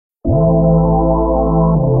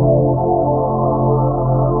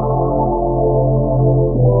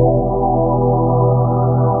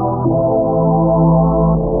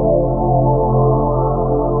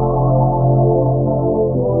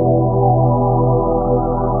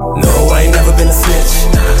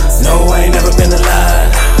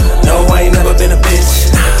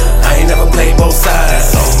play both sides.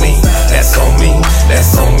 That's on me, that's on me,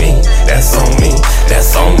 that's on me, that's on me,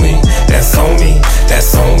 that's on me, that's on me,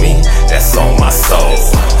 that's on me, that's on my soul.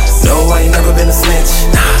 No, I ain't never been a snitch.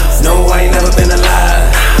 No, I ain't never been a lie.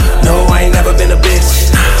 No, I ain't never been a bitch.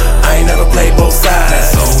 I ain't never played both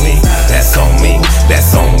sides. That's on me, that's on me,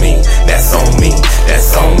 that's on me, that's on me,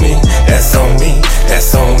 that's on me, that's on me,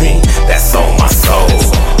 that's on me, that's on my soul.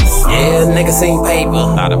 Yeah, niggas seen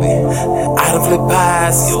paper. I done flip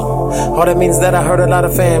pies. All that means that I hurt a lot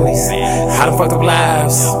of families. I done fucked up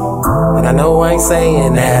lives. And I know I ain't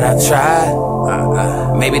saying that I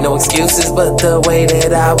tried. Maybe no excuses, but the way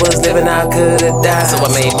that I was living, I could've died. So I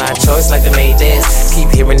made my choice like I made this.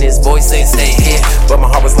 Keep hearing this voice saying stay here, but my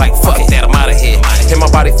heart was like, fuck it, that I'm outta here. Hear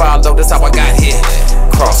my body follow, that's how I got here.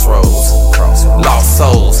 Crossroads, lost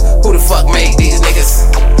souls. Who the fuck made these niggas?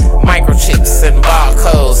 Microchips and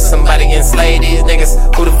barcodes. Somebody enslaved these niggas.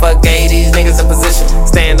 Who the fuck gave these niggas a position?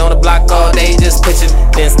 Stand on the block all day just pitching,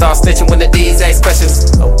 then start snitching when the D's ask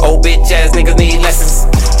questions. Old bitch ass niggas need lessons,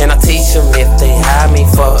 and I teach them if they hire me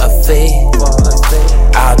for a fee,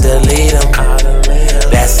 I'll delete them.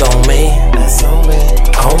 That's on me,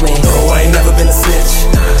 on me. No, I ain't never been a snitch.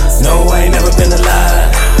 No, I ain't never been a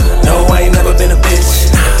lie. No, I ain't never been a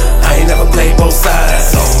bitch. I ain't never played both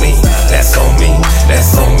sides. That's on me, that's on me,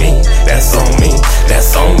 that's on me, that's on me,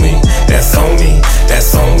 that's on me, that's on me,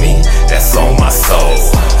 that's on me, that's on my soul.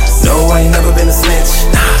 No, I ain't never been a snitch.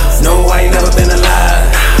 No, I ain't never been a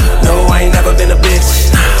lie. No, I ain't never been a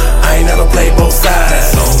bitch. I ain't never played both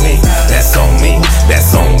sides. That's on me, that's on me,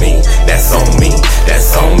 that's on me, that's on me,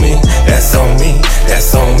 that's on me, that's on me,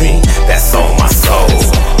 that's on me, that's on my soul.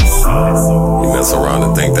 You mess around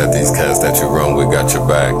and think that these cats that you run with got your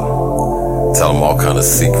back. Tell them all kind of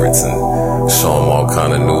secrets and show them all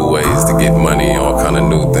kind of new ways to get money, all kind of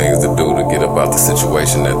new things to do to get about the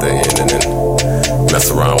situation that they're in, and then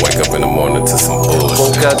mess around, wake up in the morning to some bullshit.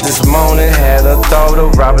 Woke up this morning, had a thought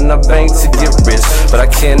of robbing a bank to get rich, but I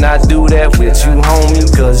cannot do that with you, homie,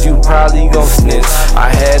 cause you probably gon' snitch. I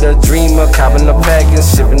had a dream of copping a pack and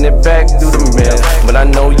shipping it back through the mail, but I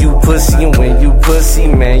know you pussy, and when you pussy,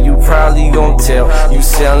 man, you probably gon' tell. You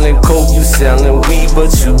selling coke, you selling weed,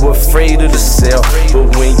 but you afraid of the sell.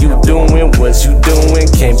 But when you doing what you doing,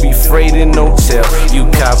 can't be afraid of no tell. You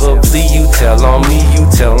cop a plea, you tell on me, you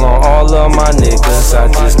tell on all of my niggas. I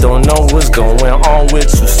just don't know what's going on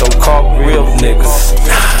with you so-called real niggas.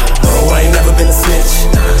 No, I ain't never been a snitch.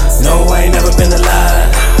 No, I ain't never been a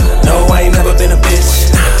lie.